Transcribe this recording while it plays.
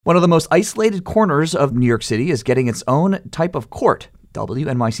One of the most isolated corners of New York City is getting its own type of court.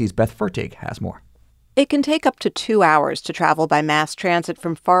 WNYC's Beth Fertig has more. It can take up to 2 hours to travel by mass transit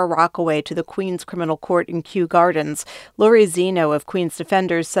from Far Rockaway to the Queens Criminal Court in Kew Gardens. Lori Zeno of Queens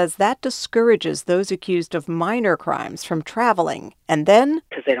Defenders says that discourages those accused of minor crimes from traveling. And then,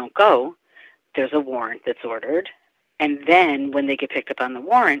 because they don't go, there's a warrant that's ordered. And then when they get picked up on the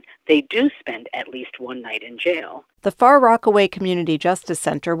warrant, they do spend at least one night in jail. The Far Rockaway Community Justice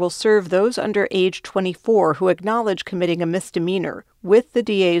Center will serve those under age 24 who acknowledge committing a misdemeanor with the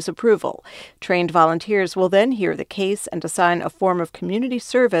DA's approval. Trained volunteers will then hear the case and assign a form of community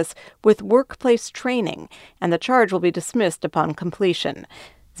service with workplace training, and the charge will be dismissed upon completion.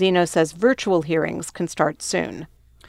 Zeno says virtual hearings can start soon.